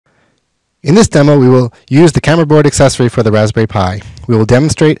In this demo, we will use the camera board accessory for the Raspberry Pi. We will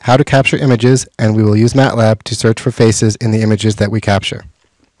demonstrate how to capture images, and we will use MATLAB to search for faces in the images that we capture.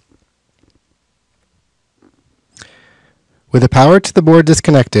 With the power to the board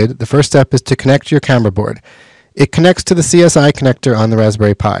disconnected, the first step is to connect your camera board. It connects to the CSI connector on the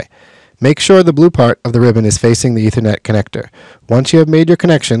Raspberry Pi. Make sure the blue part of the ribbon is facing the Ethernet connector. Once you have made your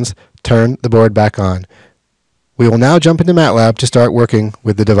connections, turn the board back on. We will now jump into MATLAB to start working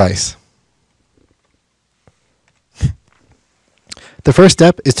with the device. The first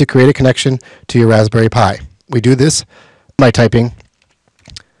step is to create a connection to your Raspberry Pi. We do this by typing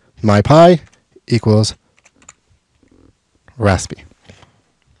mypi equals Raspi.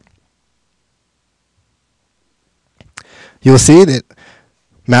 You'll see that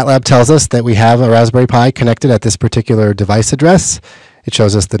MATLAB tells us that we have a Raspberry Pi connected at this particular device address. It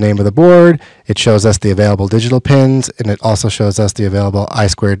shows us the name of the board, it shows us the available digital pins, and it also shows us the available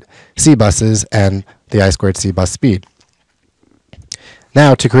I2C buses and the I2C bus speed.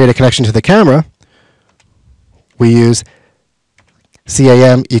 Now, to create a connection to the camera, we use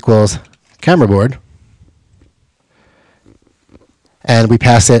CAM equals camera board, and we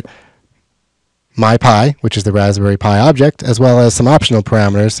pass it mypi, which is the Raspberry Pi object, as well as some optional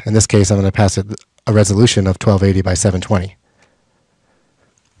parameters. In this case, I'm going to pass it a resolution of 1280 by 720.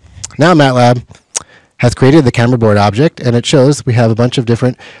 Now MATLAB has created the camera board object, and it shows we have a bunch of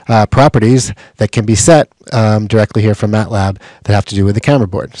different properties that can be set directly here from MATLAB that have to do with the camera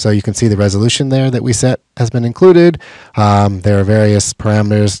board. So you can see the resolution there that we set has been included. There are various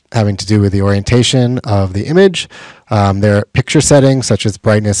parameters having to do with the orientation of the image. There are picture settings such as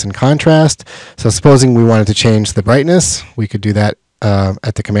brightness and contrast. So supposing we wanted to change the brightness, we could do that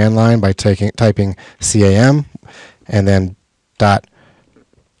at the command line by typing CAM and then dot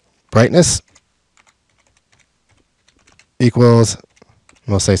brightness equals,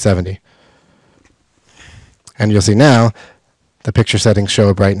 we'll say 70. And you'll see now the picture settings show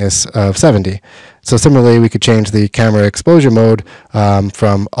a brightness of 70. So similarly, we could change the camera exposure mode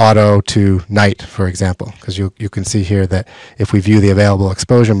from auto to night, for example, because you can see here that if we view the available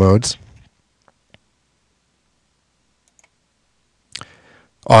exposure modes,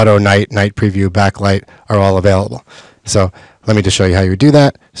 auto, night preview, backlight are all available. So let me just show you how you would do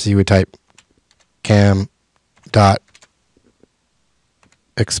that. So you would type cam dot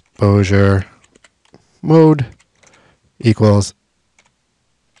exposure mode equals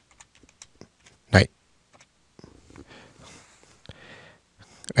night.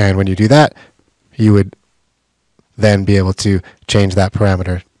 And when you do that, you would then be able to change that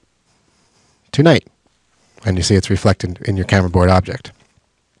parameter to night. And you see it's reflected in your camera board object.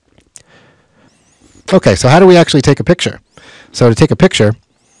 Okay, so how do we actually take a picture? So to take a picture,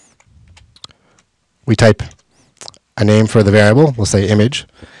 we type a name for the variable, we'll say image,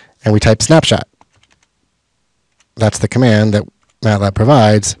 and we type snapshot. That's the command that MATLAB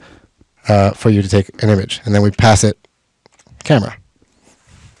provides for you to take an image. And then we pass it camera.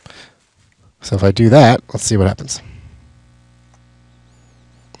 So if I do that, let's see what happens.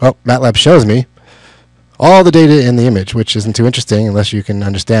 Well, MATLAB shows me all the data in the image, which isn't too interesting unless you can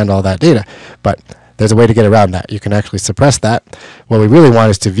understand all that data. But there's a way to get around that. You can actually suppress that. What we really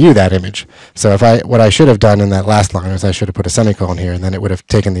want is to view that image. So what I should have done in that last line is I should have put a semicolon here, and then it would have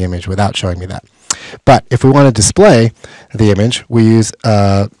taken the image without showing me that. But if we want to display the image, we use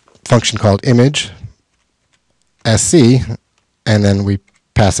a function called image sc, and then we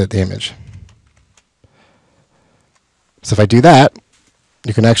pass it the image. So if I do that,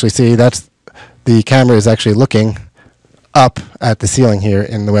 you can actually see that's the camera is actually looking up at the ceiling here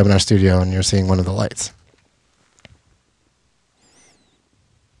in the Webinar Studio, and you're seeing one of the lights.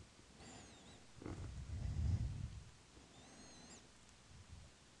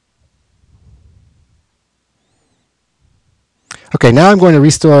 Okay, now I'm going to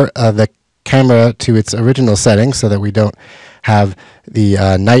restore the camera to its original settings so that we don't have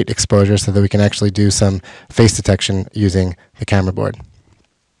the night exposure, so that we can actually do some face detection using the camera board.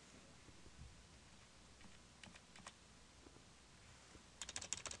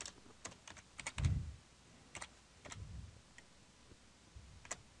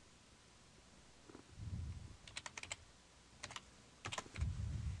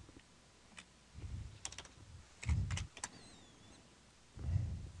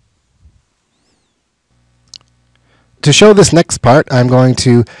 To show this next part, I'm going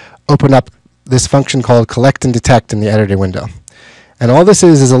to open up this function called collect and detect in the editor window. And all this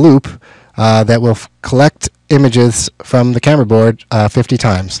is a loop that will collect images from the camera board 50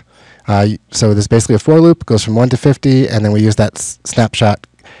 times. So there's basically a for loop, goes from 1 to 50, and then we use that snapshot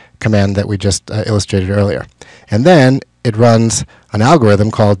command that we just illustrated earlier. And then it runs an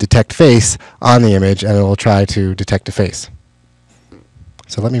algorithm called detect face on the image, and it will try to detect a face.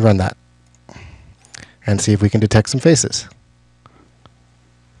 So let me run that and see if we can detect some faces.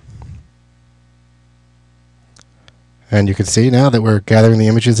 And you can see now that we're gathering the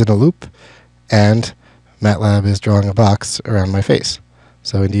images in a loop, and MATLAB is drawing a box around my face.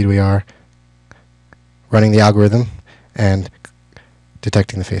 So indeed we are running the algorithm and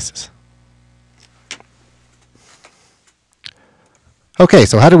detecting the faces. Okay,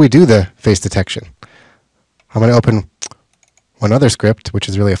 so how do we do the face detection? I'm going to open one other script, which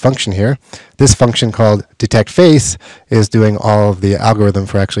is really a function here. This function called detect face is doing all of the algorithm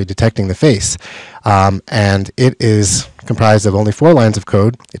for actually detecting the face. And it is comprised of only 4 lines of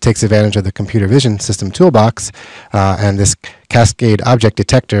code. It takes advantage of the computer vision system toolbox, and this cascade object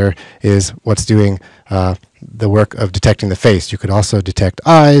detector is what's doing the work of detecting the face. You could also detect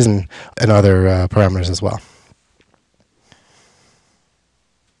eyes and other parameters as well.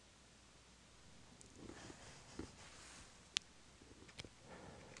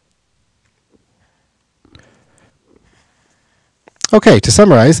 Okay, to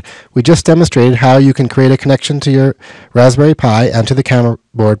summarize, we just demonstrated how you can create a connection to your Raspberry Pi and to the camera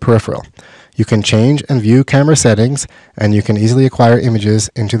board peripheral. You can change and view camera settings, and you can easily acquire images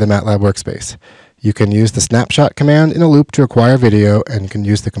into the MATLAB workspace. You can use the snapshot command in a loop to acquire video, and you can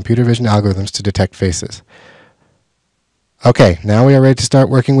use the computer vision algorithms to detect faces. Okay, now we are ready to start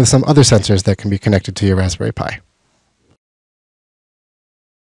working with some other sensors that can be connected to your Raspberry Pi.